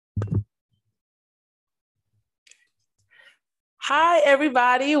Hi,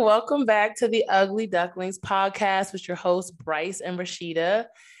 everybody. Welcome back to the Ugly Ducklings podcast with your hosts, Bryce and Rashida.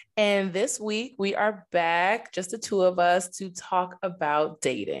 And this week we are back, just the two of us, to talk about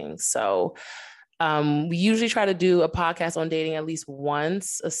dating. We usually try to do a podcast on dating at least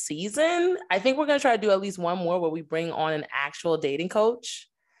once a season. I think we're going to try to do at least one more where we bring on an actual dating coach.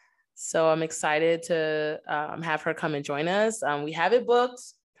 So I'm excited to have her come and join us. We have it booked,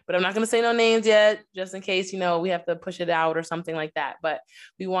 but I'm not going to say no names yet, just in case, we have to push it out or something like that. But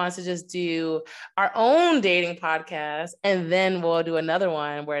we wanted to just do our own dating podcast, and then we'll do another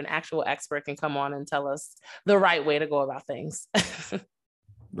one where an actual expert can come on and tell us the right way to go about things.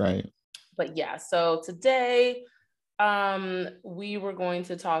 Right. But yeah, so today we were going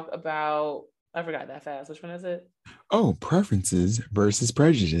to talk about, I forgot that fast. Which one is it? Oh, preferences versus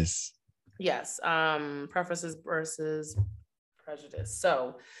prejudice. Yes, preferences versus prejudice.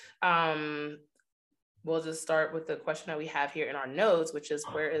 So we'll just start with the question that we have here in our notes, which is,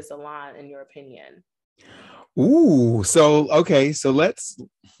 where is the line in your opinion? Ooh, so so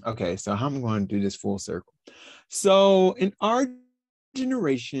how am I going to do this full circle? So in our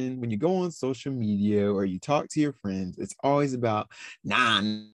generation, when you go on social media or you talk to your friends, it's always about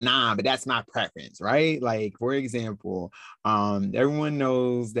but that's my preference, right? Like, for example, everyone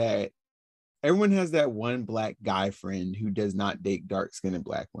has that one black guy friend who does not date dark-skinned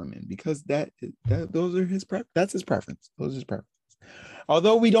black women because that's his preference. Those are his preference.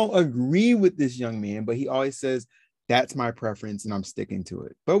 Although we don't agree with this young man, but he always says, that's my preference and I'm sticking to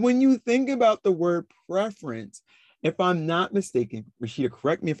it. But when you think about the word preference, if I'm not mistaken, Rashida,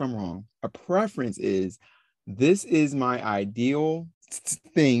 correct me if I'm wrong, a preference is, this is my ideal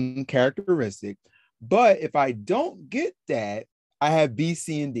thing, characteristic, but if I don't get that, I have B,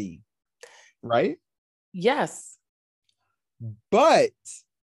 C, and D. Right? Yes. But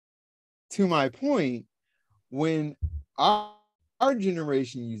to my point, when our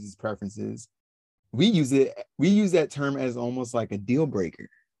generation uses preferences, we use that term as almost like a deal breaker.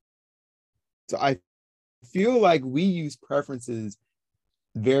 So I feel like we use preferences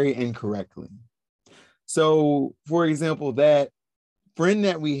very incorrectly. So, for example, that friend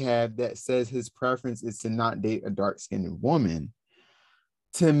that we have that says his preference is to not date a dark-skinned woman,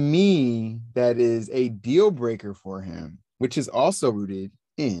 to me, that is a deal breaker for him, which is also rooted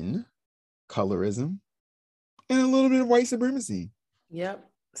in colorism and a little bit of white supremacy. Yep.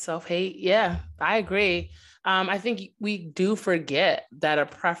 Self-hate. Yeah, I agree. I think we do forget that a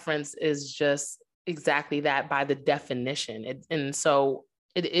preference is just exactly that by the definition. And so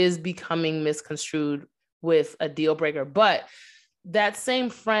it is becoming misconstrued with a deal breaker. But that same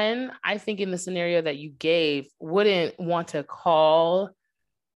friend, I think in the scenario that you gave, wouldn't want to call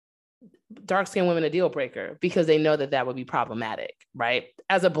dark-skinned women a deal breaker because they know that would be problematic, right?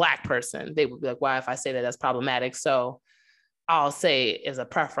 As a Black person, they would be like, why, if I say that, that's problematic, so I'll say it as a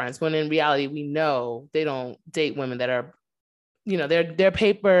preference, when in reality, we know they don't date women that are, their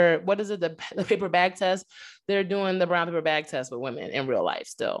paper, what is it, the paper bag test? They're doing the brown paper bag test with women in real life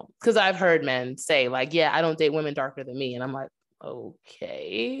still. Because I've heard men say, like, yeah, I don't date women darker than me. And I'm like,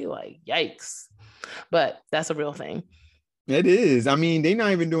 okay, like, yikes. But that's a real thing. It is. I mean, they're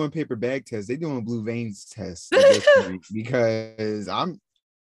not even doing paper bag tests. They're doing blue veins tests at this point, because I'm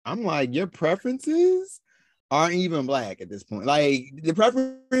like, your preferences aren't even Black at this point. Like, the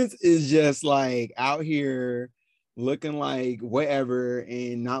preference is just like out here looking like whatever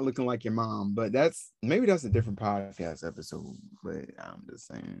and not looking like your mom. But maybe that's a different podcast episode, but I'm just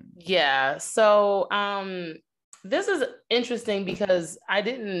saying. Yeah. So this is interesting because I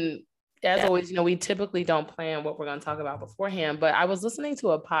didn't, as always, we typically don't plan what we're going to talk about beforehand, but I was listening to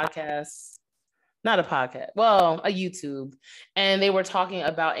a podcast, not a podcast, well, a YouTube, and they were talking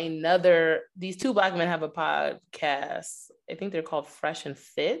about these two Black men have a podcast. I think they're called Fresh and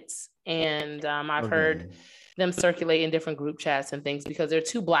Fit. And I've heard them circulate in different group chats and things because they're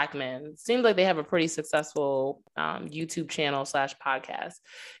two Black men. It seems like they have a pretty successful YouTube channel / podcast.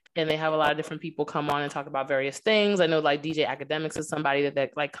 And they have a lot of different people come on and talk about various things. I know like DJ Academics is somebody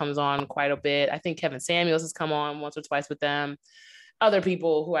that like comes on quite a bit. I think Kevin Samuels has come on once or twice with them. Other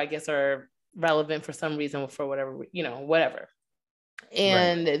people who I guess are relevant for some reason, for whatever, whatever.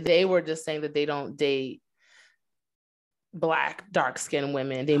 And right. They were just saying that they don't date Black dark-skinned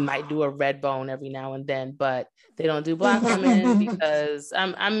women. They might do a red bone every now and then, but they don't do Black women because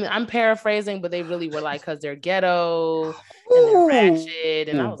I'm paraphrasing, but they really were like, because they're ghetto and they're ratchet.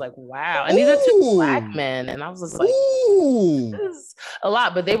 And I was like, wow. And these are two Black men, and I was just like, this is a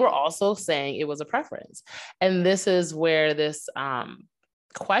lot. But they were also saying it was a preference, and this is where this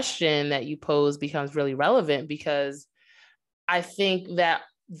question that you pose becomes really relevant, because I think that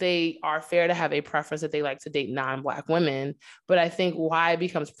they are fair to have a preference that they like to date non-Black women. But I think why it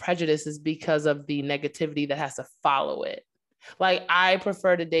becomes prejudice is because of the negativity that has to follow it. Like, I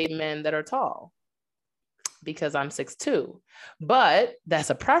prefer to date men that are tall because I'm 6'2". But that's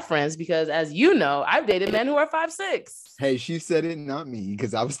a preference because, as you know, I've dated men who are 5'6". Hey, she said it, not me,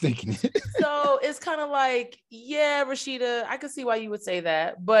 because I was thinking it. So it's kind of like, yeah, Rashida, I could see why you would say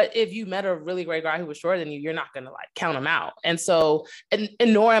that. But if you met a really great guy who was shorter than you, you're not going to like count him out. And so, and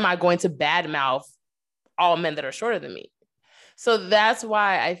nor am I going to badmouth all men that are shorter than me. So that's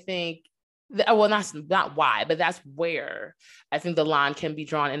why I think, well, not why, but that's where I think the line can be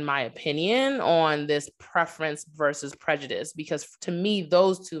drawn, in my opinion, on this preference versus prejudice. Because to me,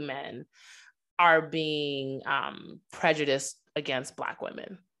 those two men are being prejudiced against Black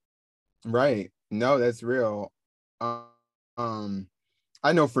women. Right. No, that's real. I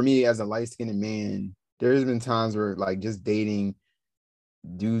know for me as a light-skinned man, there's been times where like just dating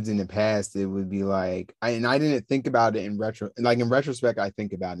dudes in the past, it would be like, I didn't think about it in retrospect, I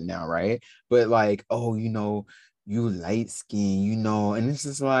think about it now, right? But like, oh, you light skin, and it's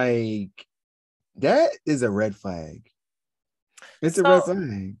just like, that is a red flag. It's a red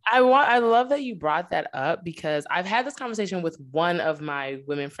flag. I love that you brought that up, because I've had this conversation with one of my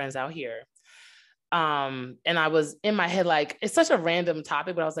women friends out here. And I was in my head, like, it's such a random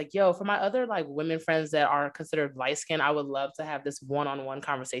topic, but I was like, yo, for my other like women friends that are considered light skinned, I would love to have this one-on-one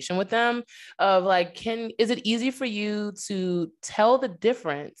conversation with them of like, is it easy for you to tell the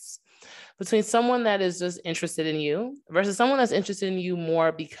difference between someone that is just interested in you versus someone that's interested in you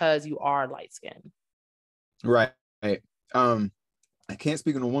more because you are light skinned? Right. I can't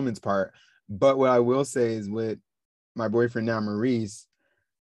speak on a woman's part, but what I will say is with my boyfriend now, Maurice,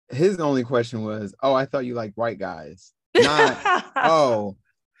 his only question was, oh, I thought you liked white guys. Not, oh,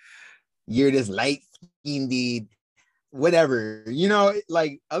 you're this light-skinned, whatever.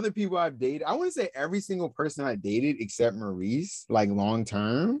 Like other people I've dated, I want to say every single person I dated except Maurice, like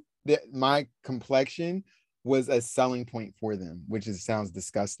long-term, that my complexion was a selling point for them, which sounds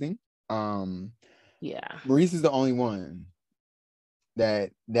disgusting. Yeah. Maurice is the only one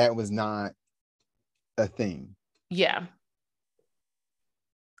that was not a thing. Yeah.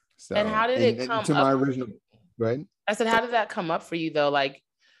 So, and how did it come to my original, right? I said, how did that come up for you though? Like,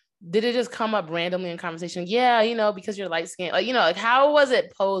 did it just come up randomly in conversation? Yeah, because you're light skinned. Like, like how was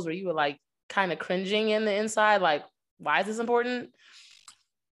it posed where you were like kind of cringing in the inside? Like, why is this important?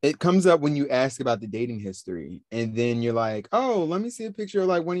 It comes up when you ask about the dating history, and then you're like, oh, let me see a picture of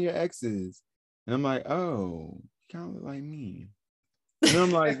like one of your exes. And I'm like, oh, you kind of look like me. And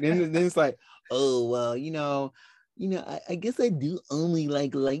I'm like, then it's like, oh, well, I guess I do only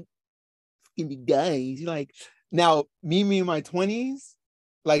like light-skinned guys. You're like, now, me in my 20s,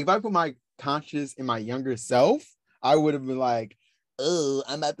 like if I put my conscious in my younger self, I would have been like, oh,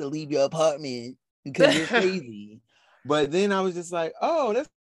 I'm about to leave your apartment because you're crazy. But then I was just like, oh, that's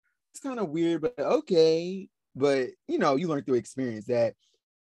kind of weird, but okay. But, you learn through experience that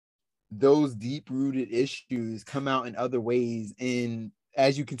those deep-rooted issues come out in other ways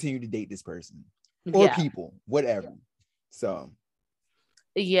as you continue to date this person or people, whatever. So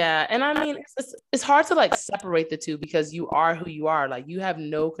yeah, and I mean, it's hard to like separate the two because you are who you are. Like, you have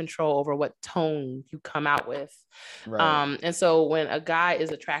no control over what tone you come out with. Right. And so when a guy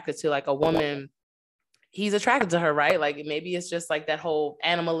is attracted to like a woman, he's attracted to her, right? Like, maybe it's just like that whole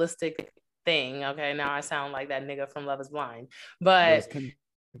animalistic thing. Okay, now I sound like that nigga from Love Is Blind, but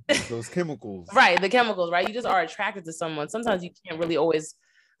those chemicals. Right, the chemicals, right? You just are attracted to someone. Sometimes you can't really always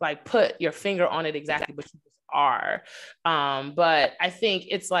like put your finger on it exactly, but you just are. But I think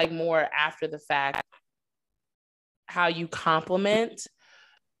it's like more after the fact how you compliment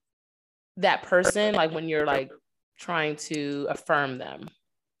that person, like when you're like trying to affirm them,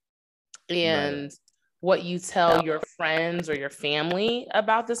 and right, what you tell your friends or your family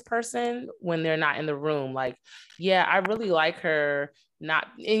about this person when they're not in the room. Like, yeah, I really like her. Not,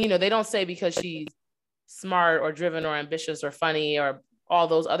 and they don't say because she's smart or driven or ambitious or funny or all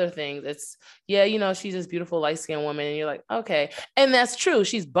those other things. It's, yeah, she's this beautiful light-skinned woman, and you're like, okay. And that's true.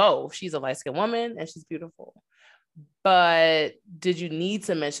 She's both. She's a light-skinned woman and she's beautiful. But did you need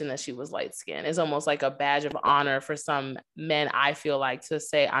to mention that she was light-skinned? It's almost like a badge of honor for some men, I feel like, to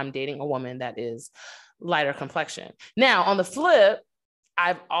say I'm dating a woman that is lighter complexion. Now, on the flip,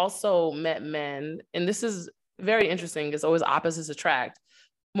 I've also met men, and this is very interesting. It's always opposites attract.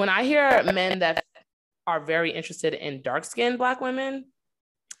 When I hear men that are very interested in dark-skinned Black women,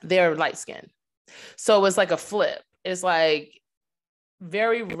 they're light-skinned. So it's like a flip. It's like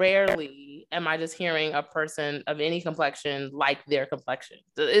very rarely am I just hearing a person of any complexion like their complexion.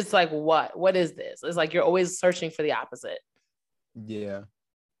 It's like, what is this? It's like you're always searching for the opposite. Yeah.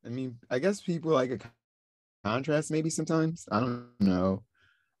 I mean, I guess people like a contrast maybe sometimes. I don't know.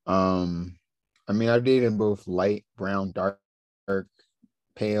 Um, I mean, I've dated both light, brown, dark,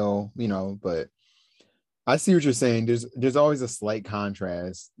 pale, but I see what you're saying. There's always a slight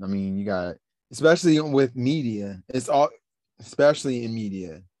contrast. I mean, you got, especially with media, especially in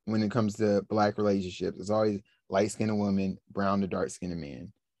media when it comes to Black relationships, it's always light skinned woman, brown to dark skinned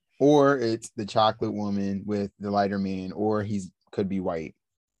man, or it's the chocolate woman with the lighter man, or he's could be white.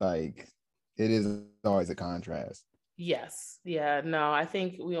 Like it is always a contrast. Yes. Yeah. No, I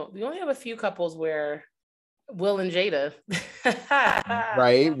think we only have a few couples where Will and Jada.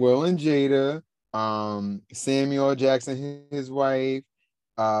 Right, Will and Jada, Samuel Jackson, his wife,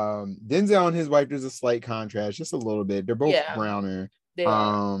 Denzel and his wife. There's a slight contrast, just a little bit. They're both Yeah, browner. they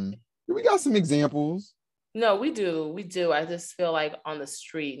are. We got some examples. No, we do. We do. I just feel like on the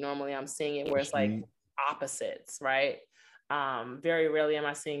street, normally I'm seeing it where it's like Street. opposites, right? Very rarely am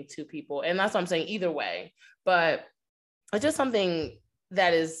I seeing two people. And that's what I'm saying either way. But it's just something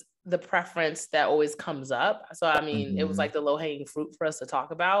that is the preference that always comes up. So, I mean, it was Mhm. like the low hanging fruit for us to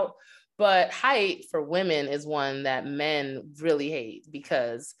talk about. But height for women is one that men really hate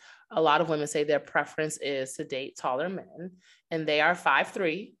because a lot of women say their preference is to date taller men and they are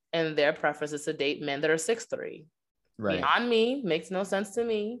 5'3", and their preference is to date men that are 6'3". Right. Beyond me, makes no sense to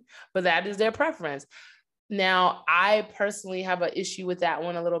me, but that is their preference. Now, I personally have an issue with that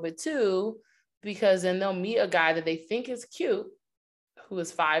one a little bit too, because then they'll meet a guy that they think is cute who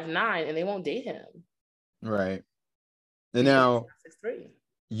is 5'9" and they won't date him Right. And because he's now, not 6'3".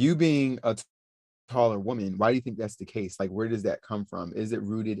 you being a taller woman, why do you think that's the case? Like, where does that come from? Is it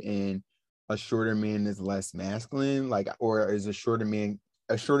rooted in a shorter man is less masculine? Like, or is a shorter man?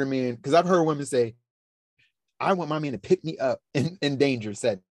 Because I've heard women say, I want my man to pick me up in danger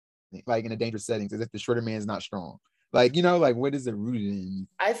setting, like in a dangerous settings, as if the shorter man is not strong. Like, like what is it rooted in?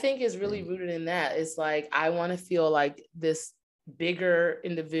 I think it's really rooted in that. It's like, I want to feel like this bigger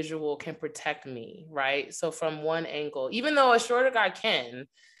individual can protect me, right? So from one angle, even though a shorter guy can,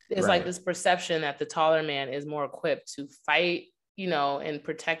 there's like Right. this perception that the taller man is more equipped to fight, and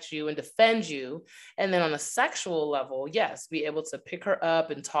protect you and defend you. And then on a sexual level, yes, be able to pick her up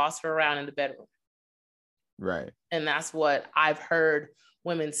and toss her around in the bedroom. Right. And that's what I've heard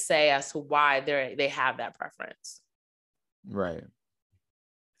women say as to why they have that preference. Right.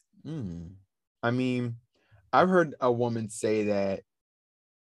 Mm. I mean, I've heard a woman say that,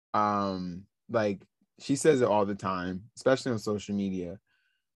 like she says it all the time, especially on social media.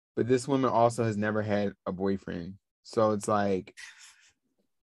 But this woman also has never had a boyfriend. So it's like,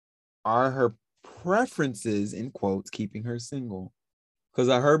 are her preferences in quotes keeping her single? Because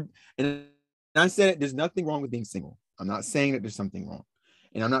I heard, and I said it, there's nothing wrong with being single. I'm not saying that there's something wrong.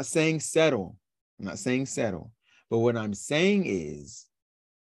 And I'm not saying settle. I'm not saying settle. But what I'm saying is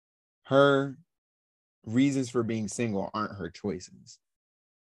her reasons for being single aren't her choices.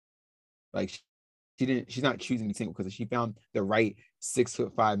 Like she's not choosing to be single because if she found the right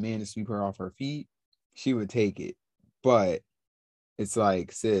 6'5" man to sweep her off her feet, she would take it. But it's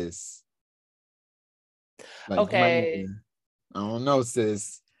like, sis, like you might need Okay. to, I don't know,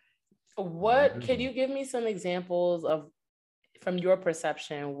 sis. What can you give me some examples of, from your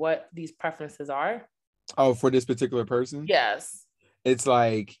perception, what these preferences are? Oh, for this particular person, Yes. it's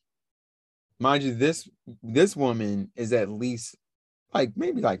like, mind you, this woman is at least like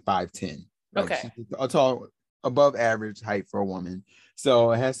maybe like 5'10". Like Okay. she's a tall, above average height for a woman.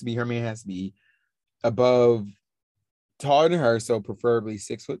 So it has to be, her man has to be above, taller than her, so preferably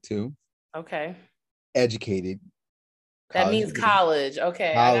 6'2", Okay. educated, That college means degree, college.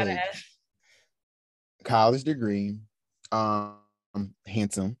 Okay. I gotta college, ask. college degree, um,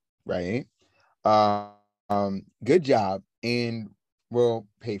 handsome, right? Um, good job, and will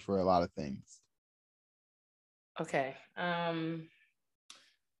pay for a lot of things. Okay.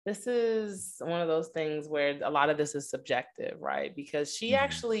 This is one of those things where a lot of this is subjective, right? Because she Mhm.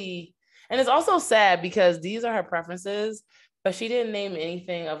 actually, and it's also sad because these are her preferences, but she didn't name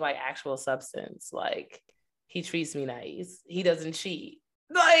anything of like actual substance. Like, he treats me nice. He doesn't cheat.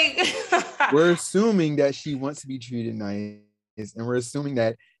 Like, We're assuming that she wants to be treated nice, and we're assuming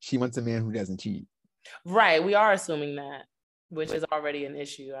that she wants a man who doesn't cheat. right. We are assuming that, which is already an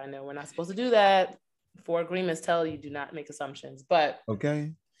issue. I know we're not supposed to do that. Four agreements tell you do not make assumptions, but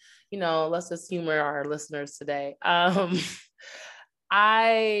Okay. let's just humor our listeners today. Okay,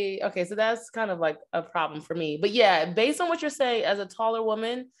 so that's kind of like a problem for me. But yeah, based on what you're saying, as a taller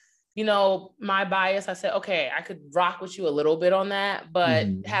woman, my bias, I said, okay, I could rock with you a little bit on that, but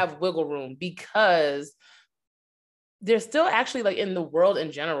Mhm. have wiggle room because there's still actually, like, in the world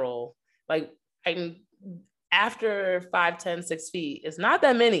in general, like, I after 5'10", 6 feet, it's not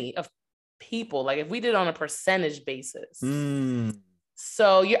that many of people. Like if we did on a percentage basis.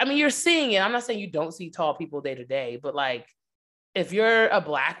 So you're seeing it. I'm not saying you don't see tall people day to day, but like if you're a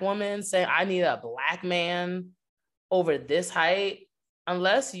Black woman saying I need a Black man over this height,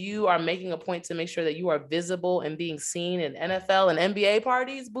 unless you are making a point to make sure that you are visible and being seen in NFL and NBA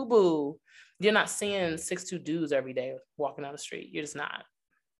parties, boo-boo, you're not seeing 6'2" dudes every day walking down the street. You're just not.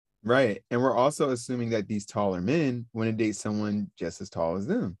 Right. And we're also assuming that these taller men want to date someone just as tall as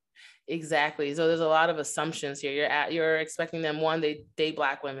them. Exactly. So there's a lot of assumptions here. You're expecting them, one, they date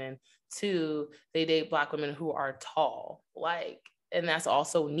Black women, two, they date Black women who are tall. Like, and that's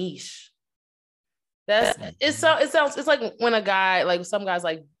also niche. It's like when a guy, like some guys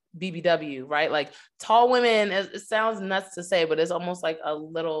like BBW, right? Like tall women, it sounds nuts to say, but it's almost like a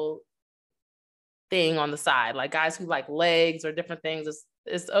little thing on the side. Like guys who like legs or different things,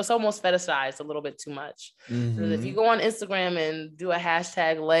 it's almost fetishized a little bit too much. Mm-hmm. If you go on Instagram and do a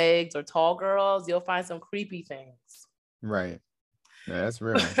hashtag legs or tall girls, you'll find some creepy things. Right. Yeah, that's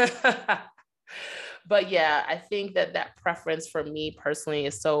real. But yeah, I think that preference for me personally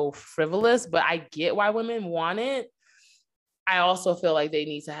is so frivolous, but I get why women want it. I also feel like they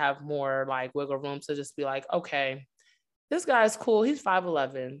need to have more like wiggle room to just be like, okay, this guy's cool. He's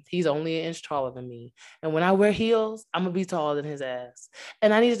 5'11". He's only an inch taller than me. And when I wear heels, I'm going to be taller than his ass.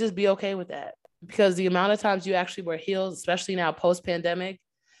 And I need to just be okay with that, because the amount of times you actually wear heels, especially now post-pandemic,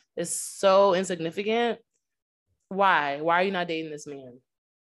 is so insignificant. Why? Why are you not dating this man?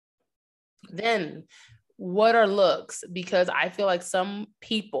 Then what are looks? Because I feel like some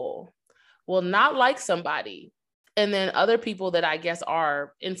people will not like somebody, and then other people that I guess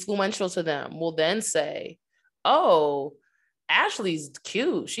are influential to them will then say, oh, Ashley's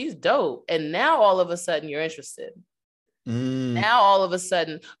cute, she's dope. And now all of a sudden you're interested. Now all of a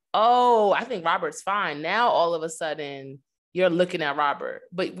sudden, oh, I think Robert's fine. Now all of a sudden you're looking at Robert,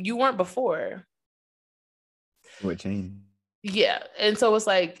 but you weren't before. What changed? Yeah. And so it's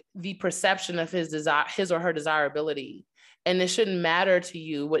like the perception of his or her desirability. And it shouldn't matter to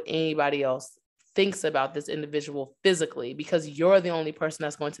you what anybody else thinks about this individual physically, because you're the only person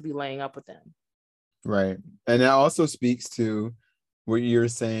that's going to be laying up with them. Right. And that also speaks to what you're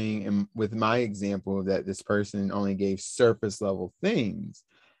saying, and with my example that this person only gave surface level things.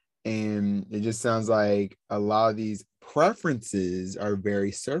 And it just sounds like a lot of these preferences are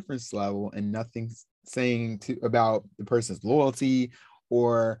very surface level and nothing's saying about the person's loyalty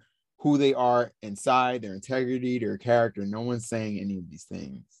or who they are inside, their integrity, their character. No one's saying any of these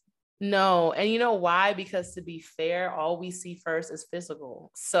things. No. And you know why? Because to be fair, all we see first is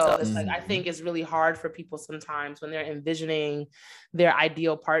physical. So it's like, I think it's really hard for people sometimes when they're envisioning their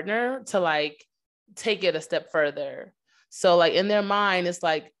ideal partner to like take it a step further. So like in their mind, it's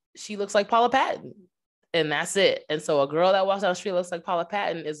like, she looks like Paula Patton and that's it. And so a girl that walks down the street looks like Paula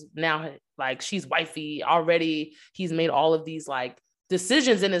Patton is now like, she's wifey already. He's made all of these like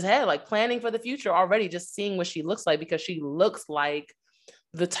decisions in his head, like planning for the future already, just seeing what she looks like, because she looks like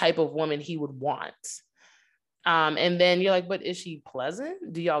the type of woman he would want. And then you're like, but is she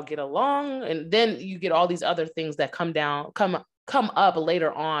pleasant? Do y'all get along? And then you get all these other things that come up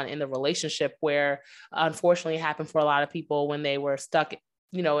later on in the relationship, where unfortunately it happened for a lot of people when they were stuck,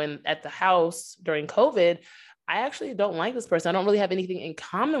 at the house during COVID. I actually don't like this person. I don't really have anything in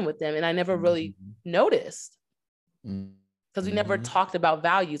common with them. And I never really noticed, because we never talked about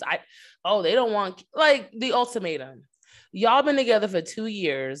values. They don't want, like, the ultimatum. Y'all been together for 2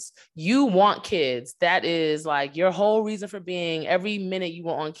 years. You want kids. That is like your whole reason for being. Every minute you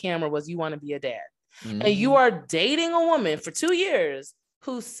were on camera was you want to be a dad. And you are dating a woman for 2 years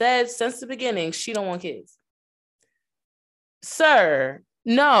who said since the beginning she don't want kids. Sir,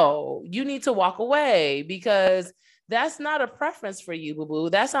 no, you need to walk away, because that's not a preference for you,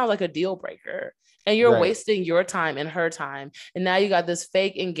 boo-boo. That sounds like a deal breaker. And you're wasting your time and her time. And now you got this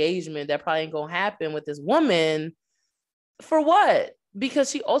fake engagement that probably ain't gonna happen with this woman. For what? Because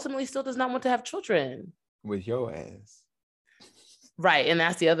she ultimately still does not want to have children. With your ass. Right. And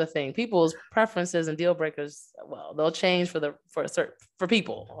that's the other thing. People's preferences and deal breakers, well, they'll change for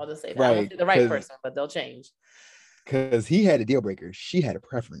people. I'll just say that. Right. I won't say the right person, but they'll change. Because he had a deal breaker. She had a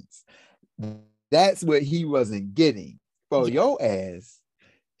preference. That's what he wasn't getting. For your ass,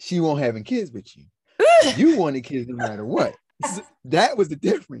 she won't having kids with you. You wanted kids no matter what. That was the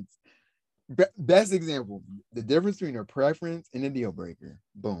difference. Best example, the difference between a preference and a deal breaker.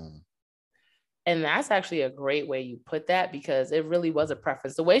 Boom. And that's actually a great way you put that, because it really was a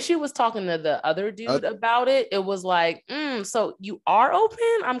preference. The way she was talking to the other dude about it, it was like, so you are open?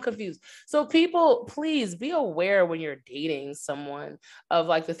 I'm confused. So people, please be aware when you're dating someone of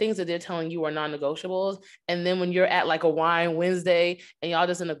like the things that they're telling you are non-negotiables. And then when you're at like a wine Wednesday and y'all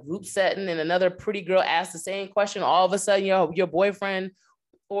just in a group setting and another pretty girl asks the same question, all of a sudden your boyfriend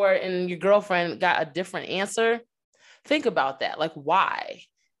or and your girlfriend got a different answer. Think about that. Like, why?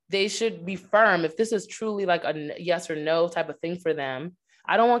 They should be firm. If this is truly like a yes or no type of thing for them,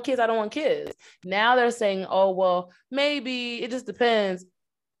 I don't want kids. I don't want kids. Now they're saying, oh, well, maybe it just depends.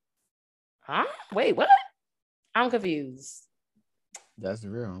 Huh? Wait, what? I'm confused. That's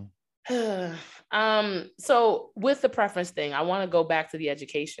real. So with the preference thing, I want to go back to the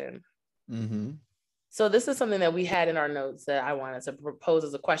education. Mm-hmm. So this is something that we had in our notes that I wanted to propose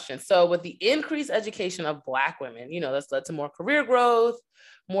as a question. So with the increased education of Black women, that's led to more career growth,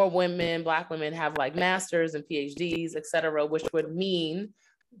 more women, Black women have like masters and PhDs, et cetera, which would mean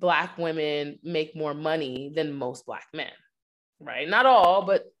Black women make more money than most Black men, right? Not all,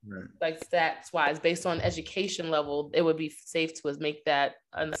 but right. Like stats wise, based on education level, it would be safe to make that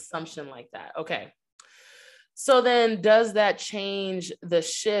an assumption like that. Okay. So then does that change the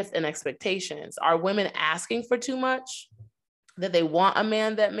shift in expectations? Are women asking for too much? That they want a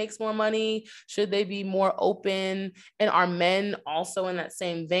man that makes more money? Should they be more open? And are men also in that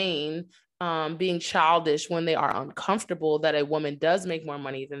same vein being childish when they are uncomfortable that a woman does make more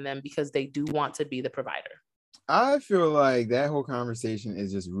money than them because they do want to be the provider? I feel like that whole conversation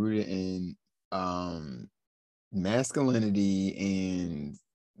is just rooted in masculinity and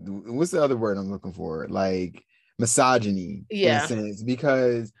what's the other word I'm looking for? Like misogyny, in a sense,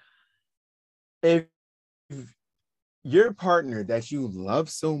 because if your partner that you love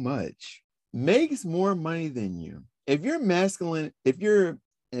so much makes more money than you, if your masculinity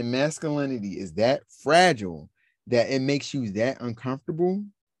is that fragile that it makes you that uncomfortable,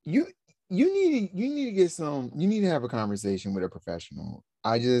 you need to have a conversation with a professional.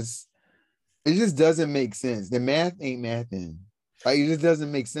 It just doesn't make sense. The math ain't mathing. Like, it just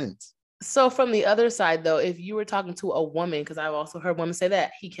doesn't make sense. So from the other side, though, if you were talking to a woman, because I've also heard women say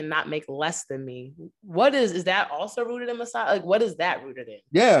that he cannot make less than me. What is that also rooted in misogyny? Like, what is that rooted in?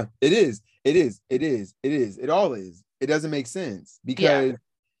 Yeah, it is. It is. It is. It is. It all is. It doesn't make sense because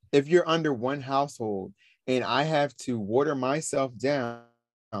if you're under one household and I have to water myself down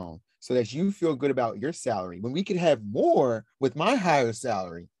so that you feel good about your salary, when we could have more with my higher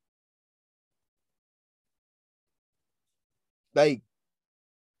salary. Like,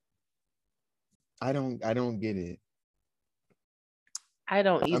 I don't get it. I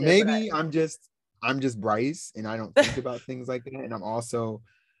don't either. Maybe I'm just Bryce and I don't think about things like that. And I'm also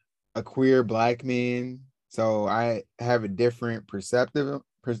a queer Black man. So I have a different perspective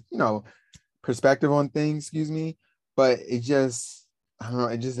on things, excuse me. But I don't know,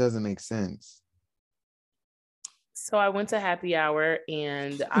 it just doesn't make sense. So I went to happy hour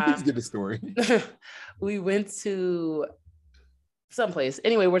and let's get the story. We went to someplace.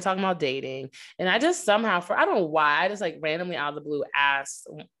 Anyway, we're talking about dating. And I just somehow, I don't know why, I just like randomly out of the blue asked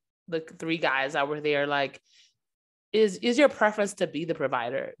the three guys that were there, like, is your preference to be the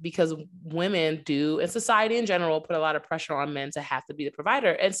provider? Because women do, and society in general, put a lot of pressure on men to have to be the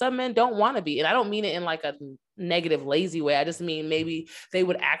provider. And some men don't want to be. And I don't mean it in like a negative, lazy way. I just mean maybe they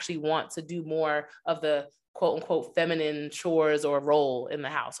would actually want to do more of the quote unquote feminine chores or role in the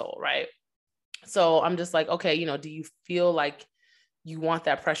household, right? So I'm just like, okay, do you feel like you want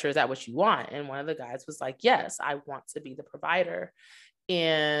that pressure? Is that what you want? And one of the guys was like, yes, I want to be the provider.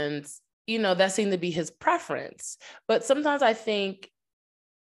 And that seemed to be his preference. But sometimes I think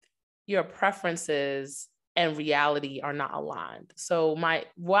your preferences and reality are not aligned. So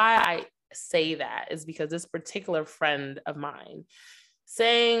why I say that is because this particular friend of mine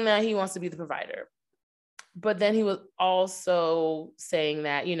saying that he wants to be the provider, but then he was also saying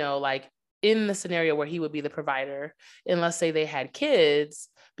that, like in the scenario where he would be the provider, and let's say they had kids,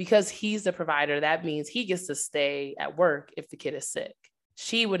 because he's the provider, that means he gets to stay at work if the kid is sick.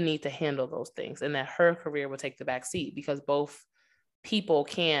 She would need to handle those things, and that her career would take the back seat because both people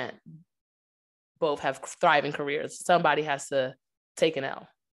can't both have thriving careers. Somebody has to take an L.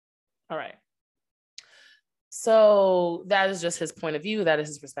 All right. So that is just his point of view. That is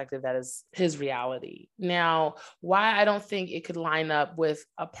his perspective. That is his reality. Now, why I don't think it could line up with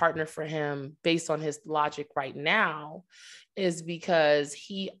a partner for him based on his logic right now is because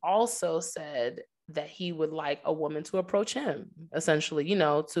he also said that he would like a woman to approach him, essentially,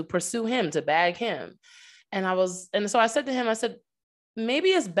 to pursue him, to bag him. And so I said to him, maybe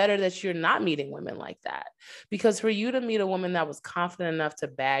it's better that you're not meeting women like that. Because for you to meet a woman that was confident enough to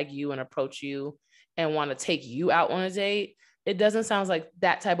bag you and approach you and want to take you out on a date, it doesn't sound like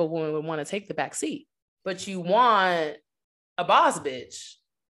that type of woman would want to take the back seat. But you want a boss bitch.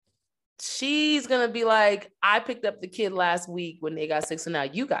 She's gonna be like, I picked up the kid last week when they got sick, so now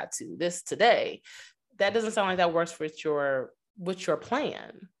you got to this today. That doesn't sound like that works with your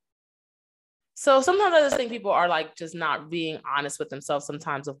plan. So sometimes I just think people are like just not being honest with themselves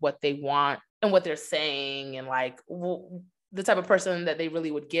sometimes of what they want and what they're saying, and like the type of person that they really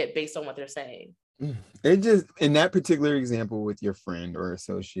would get based on what they're saying. It just, in that particular example with your friend or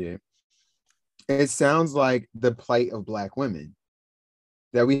associate, it sounds like the plight of Black women,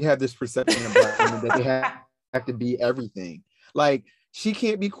 that we have this perception of Black women that they have to be everything. Like, she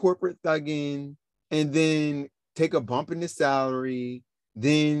can't be corporate thugging and then take a bump in the salary,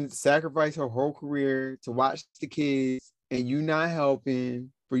 then sacrifice her whole career to watch the kids, and you not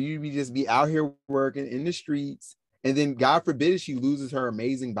helping, for you to just be out here working in the streets, and then God forbid if she loses her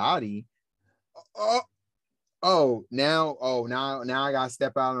amazing body. Now I gotta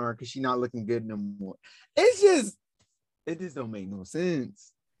step out on her because she's not looking good no more. It just don't make no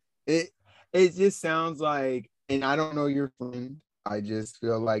sense. It just sounds like, and I don't know your friend, I just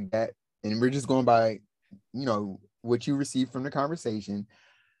feel like that, and we're just going by, what you received from the conversation.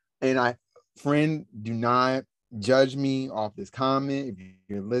 And friend, do not judge me off this comment if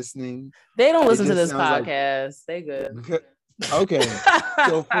you're listening. They don't listen to this podcast. They good. Okay.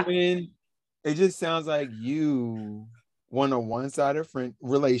 So friend, it just sounds like you want a one-sided friend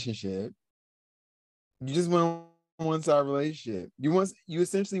relationship. You just want a one-sided relationship. You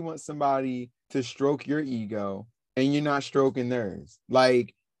essentially want somebody to stroke your ego, and you're not stroking theirs.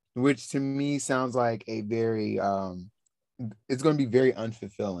 Like, which to me sounds like a very it's going to be very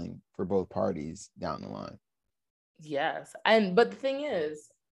unfulfilling for both parties down the line. Yes. But the thing is,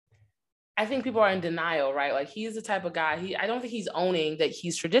 I think people are in denial, right? Like, he's the type of guy, I don't think he's owning that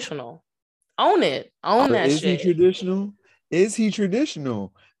he's traditional. Own it. Own that shit. Is he traditional? Is he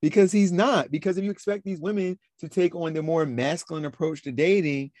traditional? Because he's not. Because if you expect these women to take on the more masculine approach to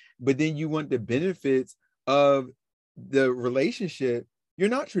dating, but then you want the benefits of the relationship, you're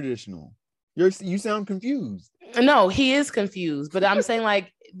not traditional. You sound confused. No, he is confused, but I'm saying,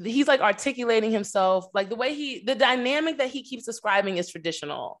 like, he's like articulating himself, like the the dynamic that he keeps describing is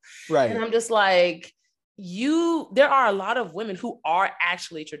traditional. Right. And I'm just like, there are a lot of women who are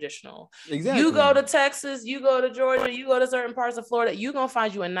actually traditional. Exactly. You go to Texas, you go to Georgia, you go to certain parts of Florida, you're going to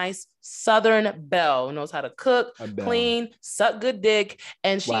find you a nice Southern belle who knows how to cook, clean, suck good dick.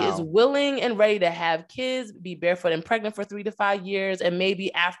 And she is willing and ready to have kids, be barefoot and pregnant for 3 to 5 years. And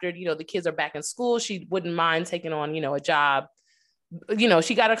maybe after, the kids are back in school, she wouldn't mind taking on, a job.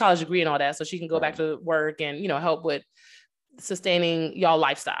 She got a college degree and all that, so she can go back to work and, help with sustaining y'all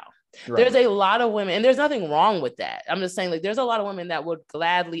lifestyle. Right. There's a lot of women, and there's nothing wrong with that. I'm just saying, like, there's a lot of women that would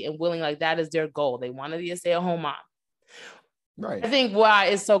gladly and willing, like, that is their goal. They want to be a stay-at-home mom. Right. I think why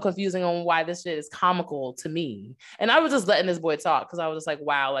it's so confusing on why this shit is comical to me. And I was just letting this boy talk because I was just like,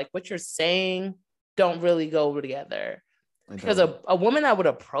 wow, like, what you're saying don't really go together. Because a woman that would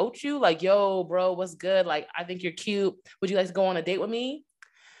approach you like, yo, bro, what's good? Like, I think you're cute. Would you like to go on a date with me?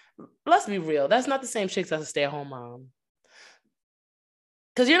 Let's be real. That's not the same chicks as a stay-at-home mom.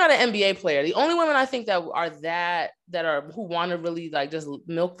 Because you're not an NBA player. The only women I think that are who want to really like just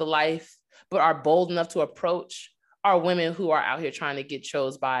milk the life, but are bold enough to approach, are women who are out here trying to get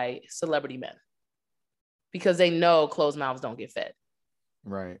chose by celebrity men. Because they know closed mouths don't get fed.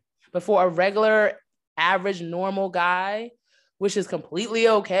 Right. But for a regular, average, normal guy, which is completely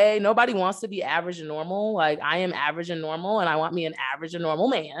okay. Nobody wants to be average and normal. Like, I am average and normal, and I want me an average and normal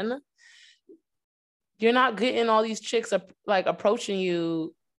man. You're not getting all these chicks like approaching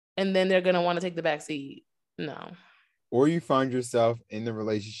you, and then they're going to want to take the back seat. No. Or you find yourself in the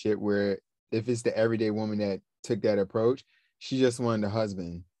relationship where if it's the everyday woman that took that approach, she just wanted a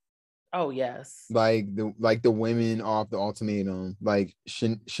husband. Oh, yes. Like the women off the ultimatum. Like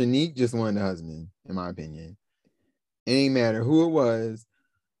Shanique just wanted a husband, in my opinion. It ain't matter who it was.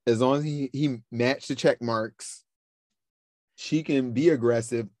 As long as he matched the check marks, she can be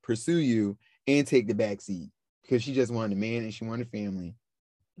aggressive, pursue you, and take the back seat because she just wanted a man and she wanted a family.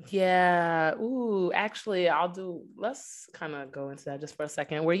 Yeah. Ooh, actually, let's kind of go into that just for a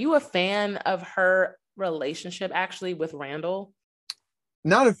second. Were you a fan of her relationship actually with Randall?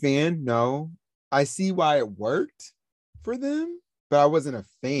 Not a fan, no. I see why it worked for them, but I wasn't a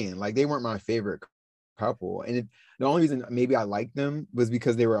fan. Like, they weren't my favorite couple. And the only reason maybe I liked them was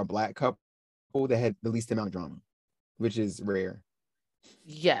because they were a Black couple that had the least amount of drama, which is rare.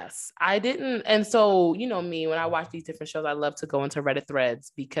 Yes, I didn't. And so, you know, me, when I watch these different shows, I love to go into Reddit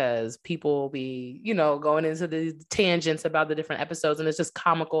threads because people be, you know, going into the tangents about the different episodes, and it's just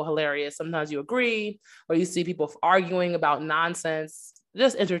comical, hilarious. Sometimes you agree, or you see people arguing about nonsense,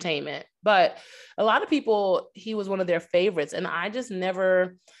 just entertainment. But a lot of people, he was one of their favorites. And I just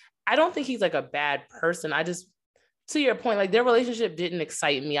never, I don't think he's like a bad person. I just, to your point, like their relationship didn't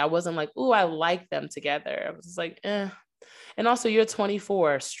excite me. I wasn't like, oh, I like them together. I was just like, eh. And also, you're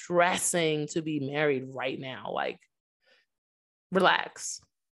 24, stressing to be married right now. Like, relax.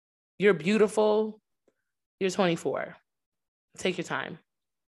 You're beautiful. You're 24. Take your time.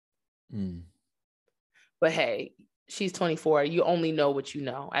 Mm. But hey, she's 24. You only know what you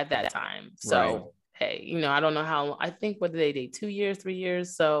know at that time. So, right. Hey, you know, I don't know how, I think, what did they date? 2 years, 3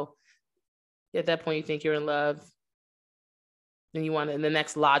 years? So at that point, you think you're in love. And you want to, and the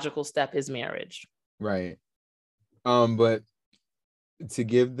next logical step is marriage. Right. But to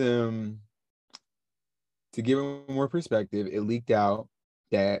give them more perspective, it leaked out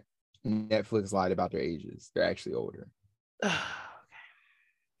that Netflix lied about their ages. They're actually older. Okay.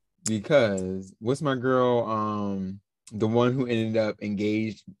 Because what's my girl? The one who ended up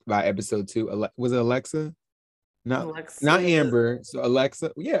engaged by episode 2, was it Alexa? Not Amber. So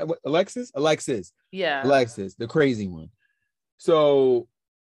Alexa. Yeah, Alexis. Yeah, Alexis, the crazy one. So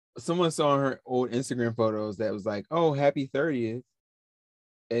someone saw her old Instagram photos that was like, "Oh, happy 30th."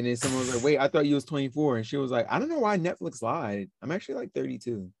 And then someone was like, "Wait, I thought you was 24." And she was like, "I don't know why Netflix lied. I'm actually like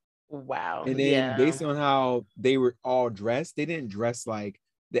 32." Wow. And then based on how they were all dressed, they didn't dress like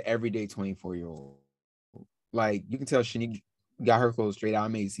the everyday 24-year-old. Like, you can tell Shanique got her clothes straight out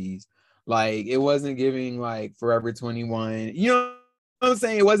of Macy's. Like, it wasn't giving like Forever 21. You know what I'm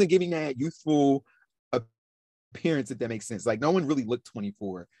saying? It wasn't giving that youthful appearance, if that makes sense. Like, no one really looked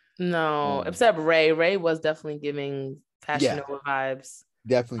 24. No, except Ray. Ray was definitely giving Fashion Nova vibes.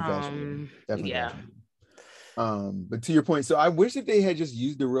 Definitely Fashion. Definitely Fashion. But to your point, so I wish if they had just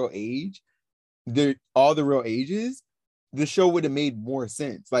used the real age, all the real ages, the show would have made more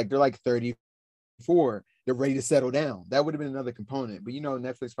sense. Like, they're like 34, they're ready to settle down. That would have been another component. But, you know,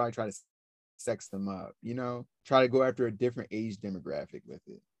 Netflix probably try to sex them up, you know, try to go after a different age demographic with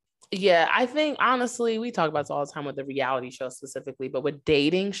it. Yeah, I think honestly, we talk about this all the time with the reality show specifically, but with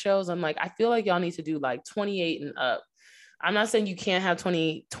dating shows, I'm like, I feel like y'all need to do like 28 and up. I'm not saying you can't have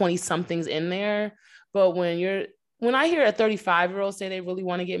 20 somethings in there, but when I hear a 35-year-old say they really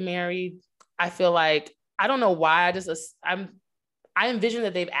want to get married, I feel like, I don't know why, I envision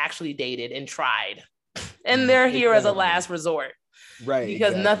that they've actually dated and tried, and they're here as a last resort. Right.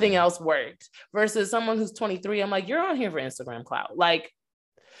 Because nothing else worked. Versus someone who's 23, I'm like, you're on here for Instagram clout. Like,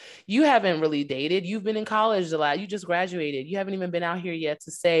 you haven't really dated. You've been in college a lot. You just graduated. You haven't even been out here yet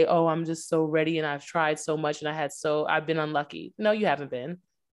to say, oh, I'm just so ready and I've tried so much and I've been unlucky. No, you haven't been.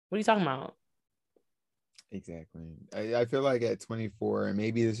 What are you talking about? Exactly. I feel like at 24, and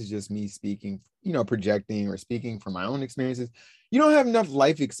maybe this is just me speaking, you know, projecting or speaking from my own experiences, you don't have enough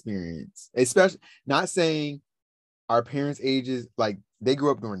life experience, especially, not saying our parents' ages, like, they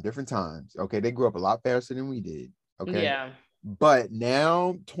grew up during different times. Okay. They grew up a lot faster than we did. Okay. Yeah. But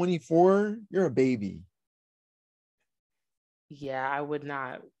now 24, you're a baby. Yeah, I would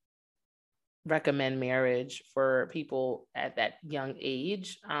not recommend marriage for people at that young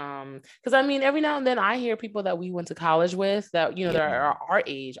age. Because I mean, every now and then I hear people that we went to college with that, you know, that are our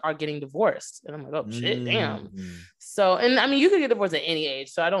age are getting divorced. And I'm like, oh shit, damn. So, and I mean, you could get divorced at any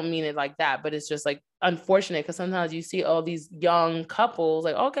age. So I don't mean it like that, but it's just like unfortunate because sometimes you see all these young couples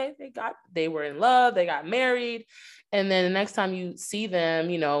like, okay, they were in love, they got married. And then the next time you see them,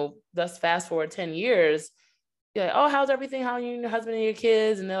 you know, let's fast forward 10 years, you're like, oh, how's everything? How are you and your husband and your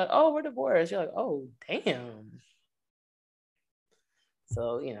kids? And they're like, oh, we're divorced. You're like, oh, damn.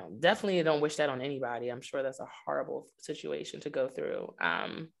 So, you know, definitely don't wish that on anybody. I'm sure that's a horrible situation to go through.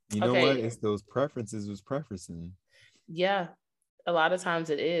 You know what? It's those preferences was preferencing. Yeah, a lot of times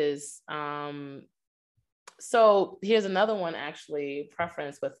it is. So here's another one, actually,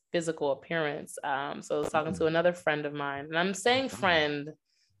 preference with physical appearance. So I was talking to another friend of mine, and I'm saying friend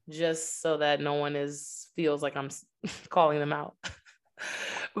just so that no one feels like I'm calling them out.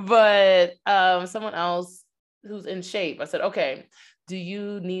 But someone else who's in shape, I said, okay, do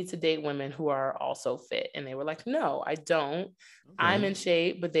you need to date women who are also fit? And they were like, no, I don't. Okay. I'm in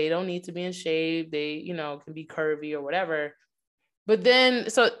shape, but they don't need to be in shape. They, you know, can be curvy or whatever. But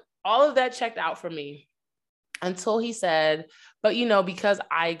then, so all of that checked out for me. Until he said, but you know, because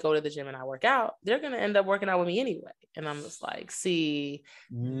I go to the gym and I work out, they're going to end up working out with me anyway. And I'm just like, see,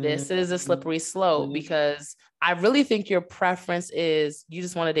 this is a slippery slope, because I really think your preference is you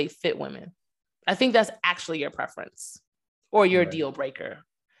just want to date fit women. I think that's actually your preference. or your deal breaker.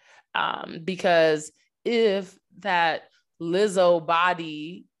 Because if that Lizzo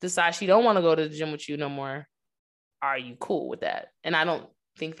body decides she don't want to go to the gym with you no more, are you cool with that? And I don't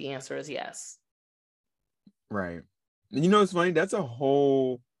think the answer is yes. Right. You know, it's funny. That's a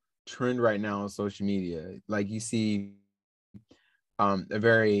whole trend right now on social media. Like you see a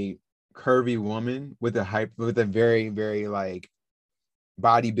very curvy woman with a very, very like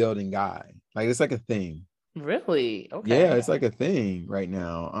bodybuilding guy. Like it's like a thing. Really? Okay. Yeah, it's like a thing right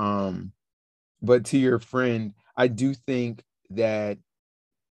now. But to your friend, I do think that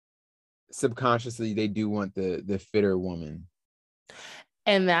subconsciously they do want the fitter woman.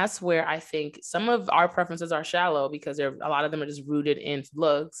 And that's where I think some of our preferences are shallow because a lot of them are just rooted in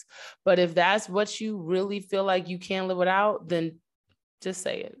looks. But if that's what you really feel like you can't live without, then just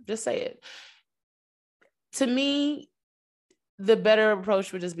say it. Just say it. To me, the better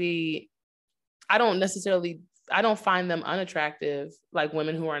approach would just be, I don't find them unattractive, like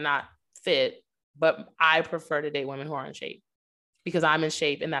women who are not fit, but I prefer to date women who are in shape because I'm in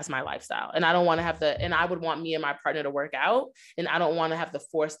shape and that's my lifestyle. And I don't want to have and I would want me and my partner to work out. And I don't want to have to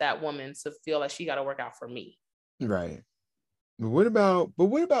force that woman to feel like she got to work out for me. Right.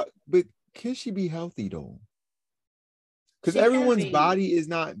 But can she be healthy though? Because everyone's body is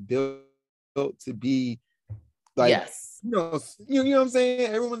not built to be like, yes. you know what I'm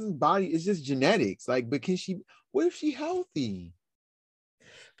saying? Everyone's body is just genetics. Like, but what if she healthy?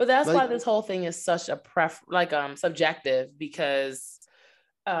 But that's why this whole thing is such a subjective because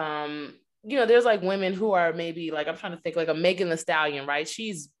there's like women who are maybe like, I'm trying to think like a Megan Thee Stallion, right?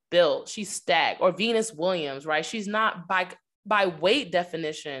 She's built, she's stacked, or Venus Williams, right? She's not by weight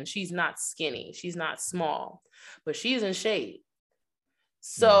definition, she's not skinny, she's not small, but she's in shape.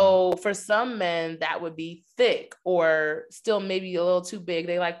 So for some men that would be thick or still maybe a little too big.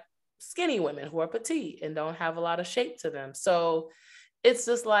 They like skinny women who are petite and don't have a lot of shape to them. So it's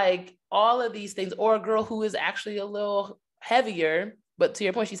just like all of these things, or a girl who is actually a little heavier, but to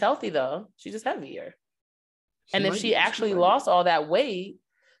your point, she's healthy though. She's just heavier. And if she actually lost all that weight,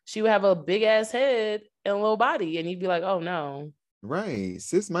 she would have a big ass head and a little body. And you'd be like, oh no. Right.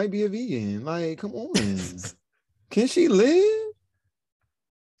 Sis might be a vegan. Like, come on. Can she live?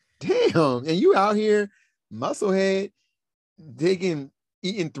 Damn. And you out here, musclehead,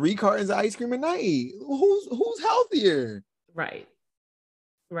 eating 3 cartons of ice cream a night. Who's healthier? Right.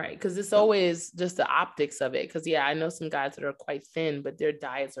 Right. Because it's always just the optics of it. Because yeah, I know some guys that are quite thin, but their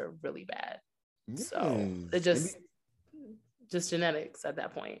diets are really bad. Yes. So it's just genetics at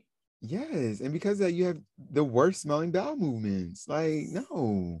that point. Yes. And because of that, you have the worst smelling bowel movements. Like,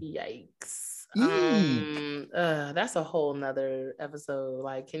 no. Yikes. That's a whole nother episode.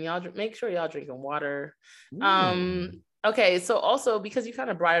 Like, can y'all make sure y'all drinking water? Okay, so also because you kind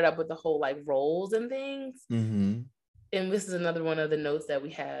of brought it up with the whole like roles and things, and this is another one of the notes that we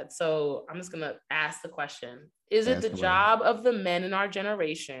had. So I'm just gonna ask the question: is it the job of the men in our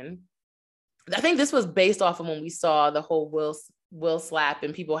generation? I think this was based off of when we saw the whole Will slap,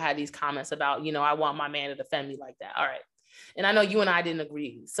 and people had these comments about, I want my man to defend me like that. All right. And I know you and I didn't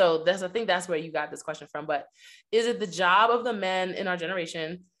agree. So I think that's where you got this question from. But is it the job of the men in our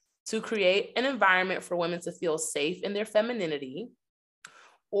generation to create an environment for women to feel safe in their femininity?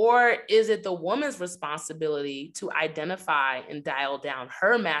 Or is it the woman's responsibility to identify and dial down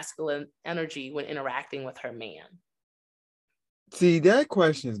her masculine energy when interacting with her man? See, that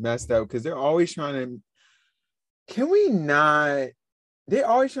question is messed up because they're always trying to make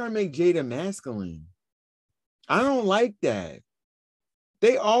Jada masculine. I don't like that.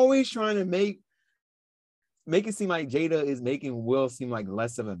 They always trying to make it seem like Jada is making Will seem like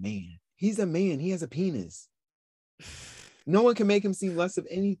less of a man. He's a man. He has a penis. No one can make him seem less of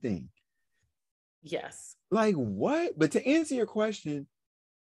anything. Yes. Like what? But to answer your question,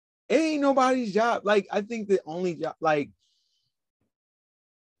 it ain't nobody's job. Like, I think the only job, like,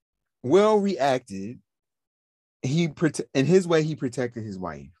 Will reacted. In his way, he protected his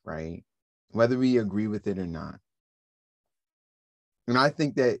wife, right? Whether we agree with it or not. And I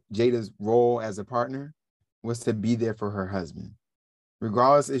think that Jada's role as a partner was to be there for her husband,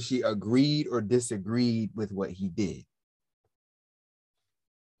 regardless if she agreed or disagreed with what he did.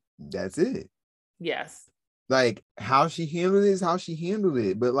 That's it. Yes. Like, how she handled it is how she handled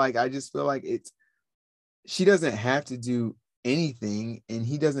it. But like, I just feel like she doesn't have to do anything, and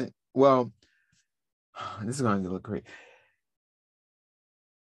he doesn't. Well, this is going to look great.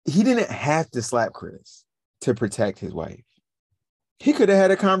 He didn't have to slap Chris to protect his wife. He could have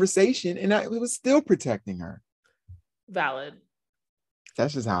had a conversation and it was still protecting her. Valid.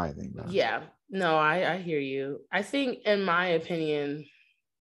 That's just how I think about it. Yeah. No, I hear you. I think, in my opinion,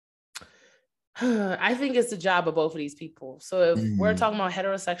 I think it's the job of both of these people. So if we're talking about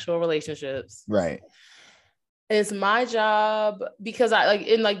heterosexual relationships, right, it's my job because I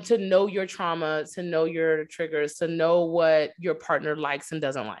like to know your trauma, to know your triggers, to know what your partner likes and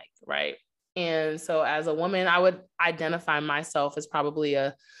doesn't like, right? And so as a woman, I would identify myself as probably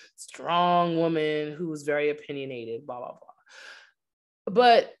a strong woman who's very opinionated, blah, blah, blah.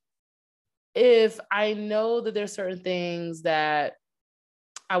 But if I know that there's certain things that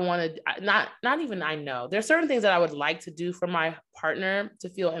I want to, not even I know, there's certain things that I would like to do for my partner to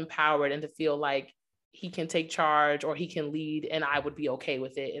feel empowered and to feel like he can take charge or he can lead, and I would be okay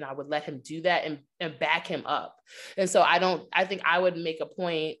with it. And I would let him do that and back him up. And so I think I would make a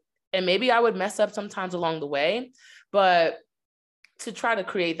point, and maybe I would mess up sometimes along the way, but to try to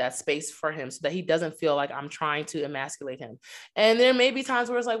create that space for him so that he doesn't feel like I'm trying to emasculate him. And there may be times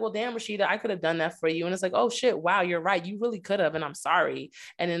where it's like, well, damn, Rashida, I could have done that for you. And it's like, oh shit, wow, you're right. You really could have, and I'm sorry.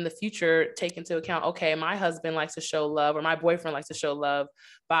 And in the future, take into account, okay, my husband likes to show love, or my boyfriend likes to show love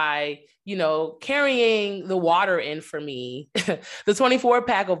by, carrying the water in for me, the 24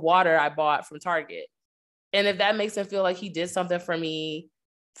 pack of water I bought from Target. And if that makes him feel like he did something for me,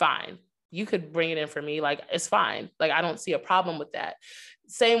 fine. You could bring it in for me. Like, it's fine. Like, I don't see a problem with that.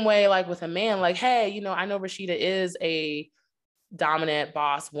 Same way, like with a man, like, hey, I know Rashida is a dominant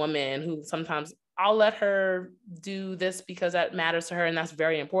boss woman who sometimes I'll let her do this because that matters to her. And that's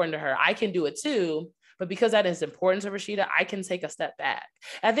very important to her. I can do it too. But because that is important to Rashida, I can take a step back.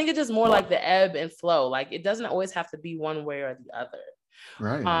 I think it's just more like the ebb and flow. Like, it doesn't always have to be one way or the other.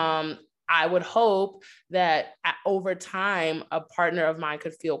 right. I would hope that over time, a partner of mine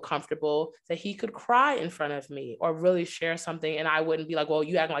could feel comfortable that he could cry in front of me or really share something. And I wouldn't be like, well,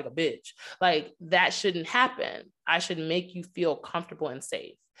 you acting like a bitch. Like, that shouldn't happen. I should make you feel comfortable and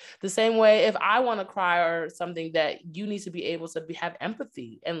safe. The same way, if I want to cry or something, that you need to be able to have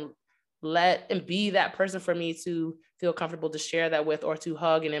empathy and be that person for me to feel comfortable to share that with, or to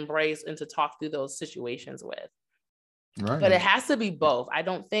hug and embrace and to talk through those situations with. Right. But it has to be both. I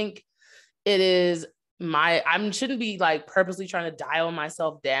don't think it is I shouldn't be like purposely trying to dial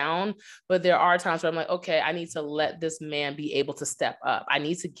myself down, but there are times where I'm like, okay, I need to let this man be able to step up. I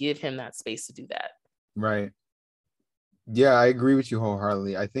need to give him that space to do that. Right. Yeah, I agree with you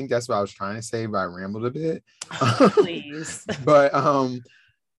wholeheartedly. I think that's what I was trying to say, but I rambled a bit. Please. But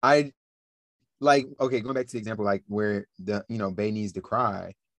I like, okay, going back to the example, like where Bay needs to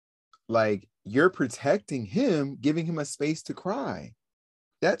cry, like, you're protecting him, giving him a space to cry.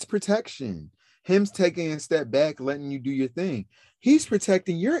 That's protection. Him's taking a step back, letting you do your thing. He's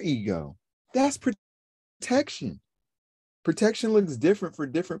protecting your ego. That's protection. Protection looks different for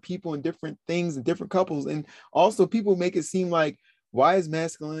different people and different things and different couples. And also, people make it seem like, why is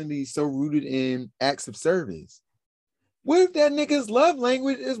masculinity so rooted in acts of service? What if that nigga's love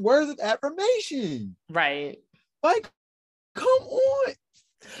language is words of affirmation? Right. Like, come on.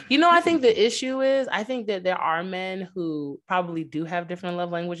 I think the issue is, I think that there are men who probably do have different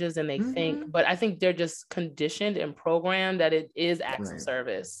love languages than they think, but I think they're just conditioned and programmed that it is acts of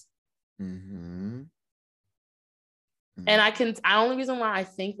service. And the only reason why I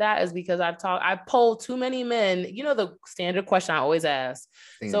think that is because I polled too many men. The standard question I always ask.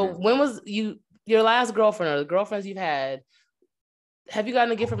 So when was your last girlfriend or the girlfriends you've had, have you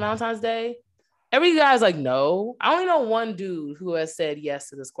gotten a gift for Valentine's Day? Every guy's like, no. I only know one dude who has said yes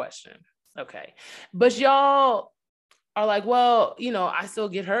to this question. Okay. But y'all are like, well, I still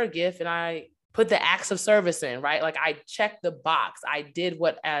get her a gift and I put the acts of service in, right? Like, I checked the box. I did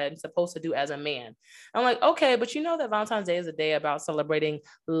what I'm supposed to do as a man. I'm like, okay, but that Valentine's Day is a day about celebrating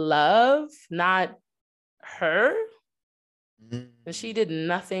love, not her. And she did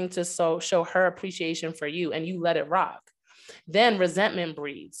nothing to show her appreciation for you, and you let it rock. Then resentment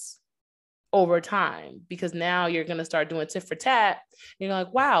breeds over time, because now you're going to start doing tit for tat. You're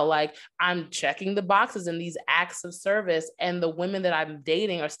like, wow, like, I'm checking the boxes in these acts of service, and the women that I'm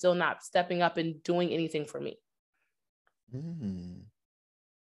dating are still not stepping up and doing anything for me.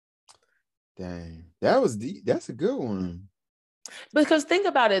 Dang, that's a good one. Because think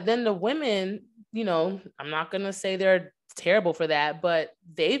about it, then the women, I'm not going to say they're terrible for that, but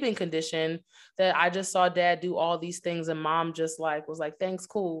they've been conditioned that I just saw dad do all these things and mom just was like, thanks,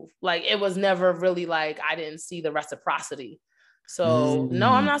 cool. Like, it was never really like, I didn't see the reciprocity. So no,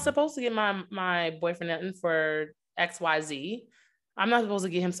 I'm not supposed to get my boyfriend nothing for XYZ. I'm not supposed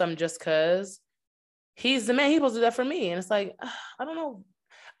to get him something just because he's the man. He's supposed to do that for me. And it's like, I don't know.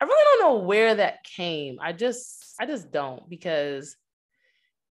 I really don't know where that came. I just don't, because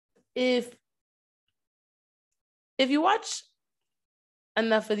if you watch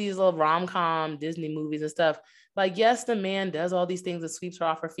enough of these little rom-com Disney movies and stuff. Like, yes, the man does all these things and sweeps her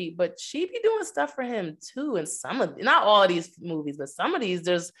off her feet, but she be doing stuff for him too. And some of, not all of these movies, but some of these,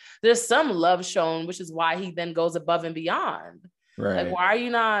 there's some love shown, which is why he then goes above and beyond. Right. Like, why are you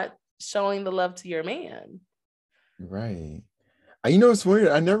not showing the love to your man? Right. You know, it's weird.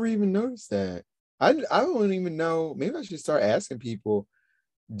 I never even noticed that. I don't even know. Maybe I should start asking people,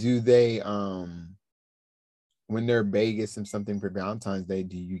 do they, when they're Vegas and something for Valentine's Day,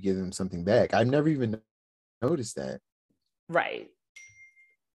 do you give them something back? I've never even noticed that. Right.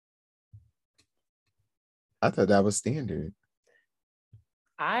 I thought that was standard.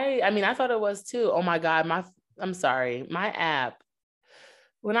 I mean, I thought it was too. Oh my God, I'm sorry. My app,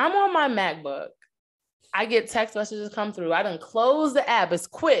 when I'm on my MacBook, I get text messages come through. I done close the app. It's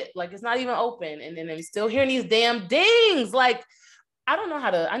quit. Like, it's not even open. And then I'm still hearing these damn dings. Like, I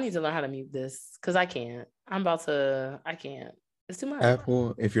need to learn how to mute this because I can't. I can't. It's too much.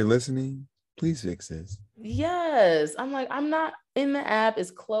 Apple, if you're listening, please fix this. Yes. I'm like, I'm not in the app.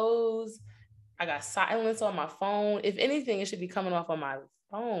 It's closed. I got silence on my phone. If anything, it should be coming off on my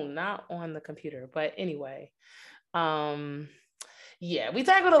phone, not on the computer. But anyway, yeah, we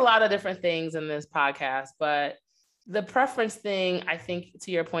tackled a lot of different things in this podcast, but the preference thing, I think,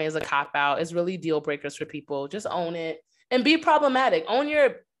 to your point, is a cop out. It's really deal breakers for people. Just own it and be problematic. Own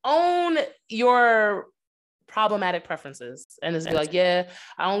your problematic preferences, and just be like, yeah,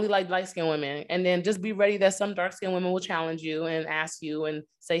 I only like light-skinned women. And then just be ready that some dark-skinned women will challenge you and ask you and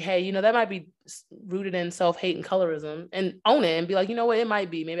say, hey, you know, that might be rooted in self-hate and colorism, and own it and be like, you know what, it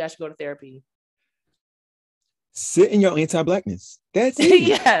might be. Maybe I should go to therapy. Sit in your anti-blackness. That's it.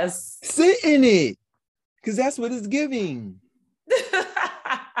 Yes. Sit in it. Because that's what it's giving.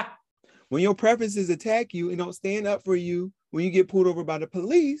 When your preferences attack you and don't stand up for you when you get pulled over by the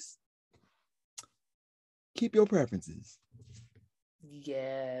police, keep your preferences.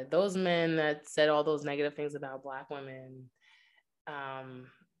 Yeah, those men that said all those negative things about Black women.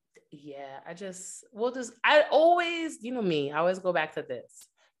 Yeah, I always, you know me, I always go back to this.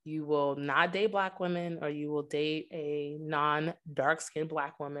 You will not date Black women, or you will date a non-dark-skinned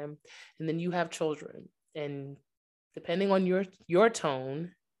Black woman, and then you have children. And depending on your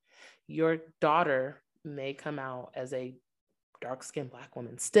tone, your daughter may come out as a dark-skinned Black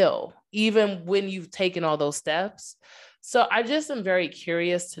woman still, even when you've taken all those steps. So I just am very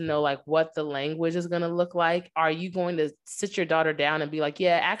curious to know, like, what the language is going to look like. Are you going to sit your daughter down and be like,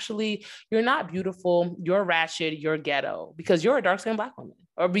 yeah, actually, you're not beautiful, you're ratchet, you're ghetto because you're a dark-skinned Black woman,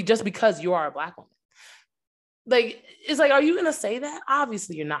 or just because you are a Black woman? Like, it's like, are you going to say that?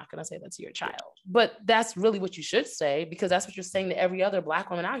 Obviously, you're not going to say that to your child, but that's really what you should say, because that's what you're saying to every other Black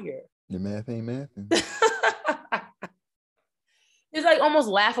woman out here. The math ain't mathing. It's like almost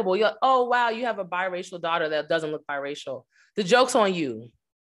laughable. You're like, oh, wow, you have a biracial daughter that doesn't look biracial. The joke's on you.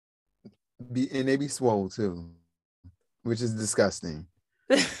 And they be swole too, which is disgusting.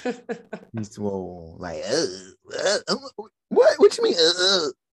 Be swole. Like, what? What you mean?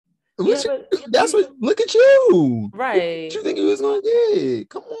 Look at you. Right. What you think you was going to get?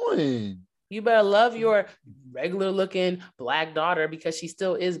 Come on. You better love your regular looking Black daughter, because she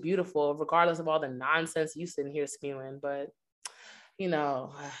still is beautiful, regardless of all the nonsense you sitting here spewing. But you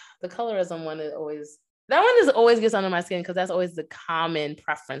know, the colorism one always gets under my skin, because that's always the common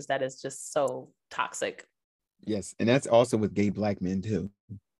preference that is just so toxic. Yes, and that's also with gay Black men too,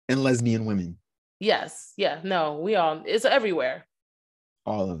 and lesbian women. Yes, yeah, no, it's everywhere.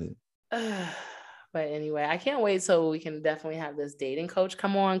 All of it. But anyway, I can't wait till we can definitely have this dating coach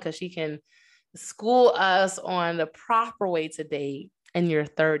come on, because she can school us on the proper way to date in your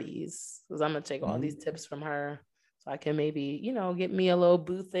 30s. Because I'm gonna take all these tips from her, so I can maybe, you know, get me a little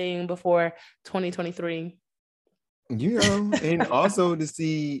boo thing before 2023. You know, and also to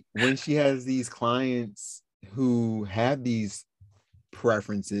see when she has these clients who have these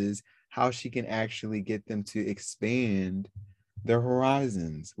preferences, how she can actually get them to expand their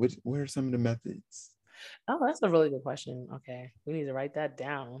horizons. What are some of the methods? Oh, that's a really good question. Okay, we need to write that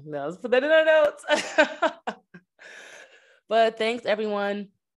down. No, let's put that in our notes. But thanks everyone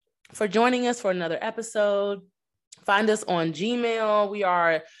for joining us for another episode. Find us on Gmail. We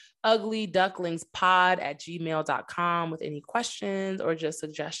are uglyducklingspod@gmail.com with any questions or just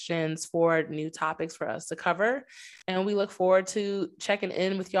suggestions for new topics for us to cover. And we look forward to checking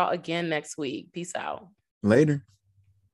in with y'all again next week. Peace out. Later.